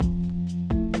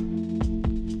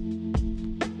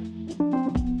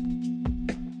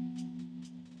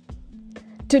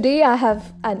Today, I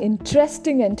have an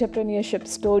interesting entrepreneurship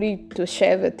story to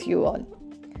share with you all.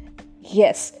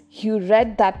 Yes, you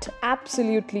read that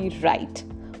absolutely right.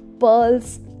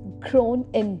 Pearls grown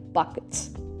in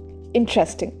buckets.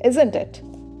 Interesting, isn't it?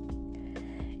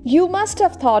 You must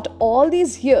have thought all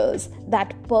these years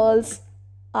that pearls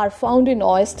are found in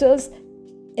oysters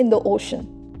in the ocean.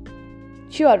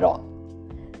 You are wrong.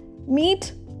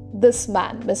 Meet this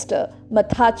man, Mr.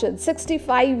 Mathachan,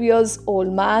 65 years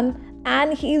old man,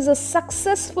 and he is a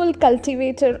successful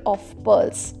cultivator of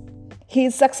pearls. He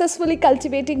is successfully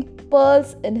cultivating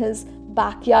pearls in his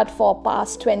backyard for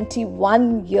past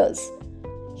 21 years.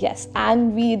 Yes,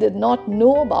 and we did not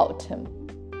know about him.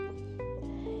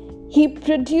 He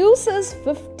produces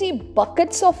 50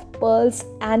 buckets of pearls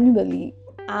annually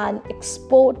and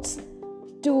exports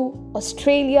to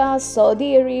Australia,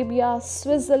 Saudi Arabia,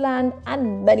 Switzerland,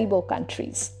 and many more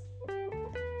countries.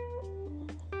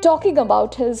 Talking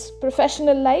about his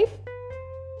professional life,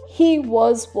 he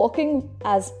was working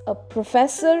as a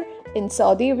professor in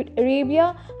Saudi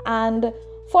Arabia, and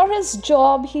for his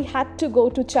job he had to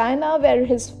go to China where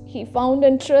he found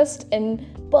interest in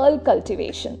pearl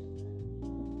cultivation.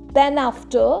 Then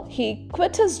after, he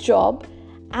quit his job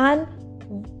and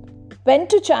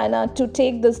went to China to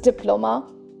take this diploma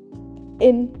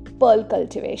in pearl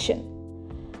cultivation.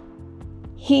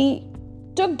 He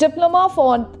took diploma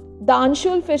for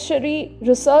Danshul Fishery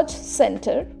Research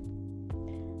Center,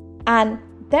 and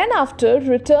then after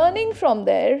returning from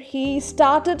there, he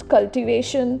started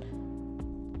cultivation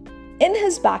in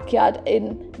his backyard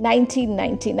in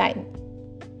 1999.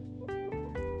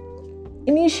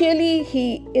 Initially,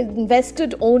 he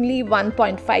invested only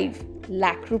 1.5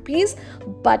 lakh rupees,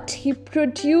 but he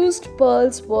produced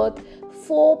pearls worth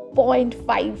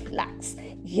 4.5 lakhs.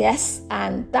 Yes,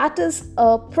 and that is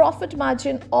a profit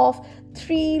margin of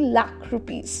 3 lakh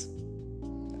rupees.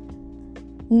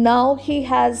 Now he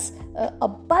has a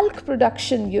bulk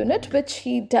production unit which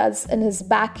he does in his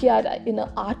backyard in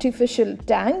an artificial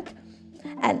tank,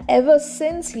 and ever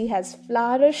since he has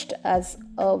flourished as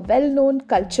a well-known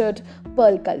cultured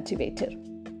pearl cultivator.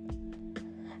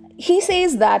 He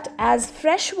says that as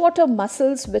freshwater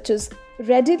mussels, which is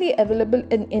readily available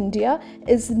in India,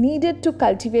 is needed to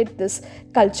cultivate this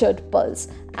cultured pearls,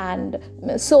 and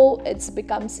so it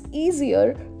becomes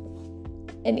easier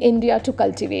in India to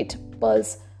cultivate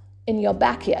pearls in your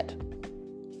backyard.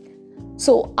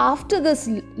 So after this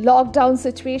lockdown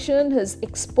situation, his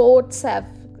exports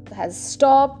has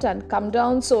stopped and come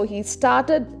down, so he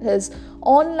started his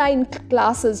online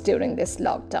classes during this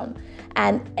lockdown.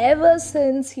 And ever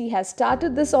since he has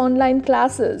started this online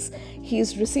classes, he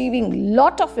is receiving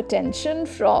lot of attention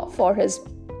for his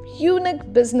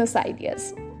unique business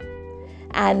ideas.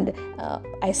 And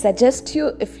I suggest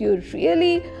you, if you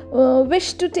really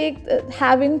wish to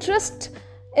have interest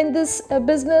in this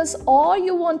business, or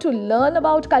you want to learn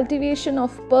about cultivation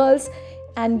of pearls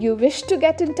and you wish to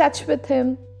get in touch with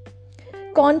him,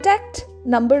 contact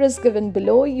number is given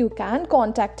below. You can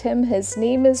contact him. His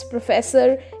name is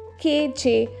Professor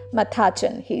K.J.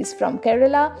 Mathachan. He is from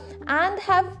Kerala,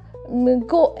 and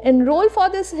go enroll for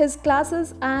his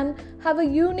classes and have a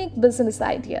unique business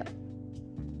idea.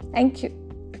 Thank you.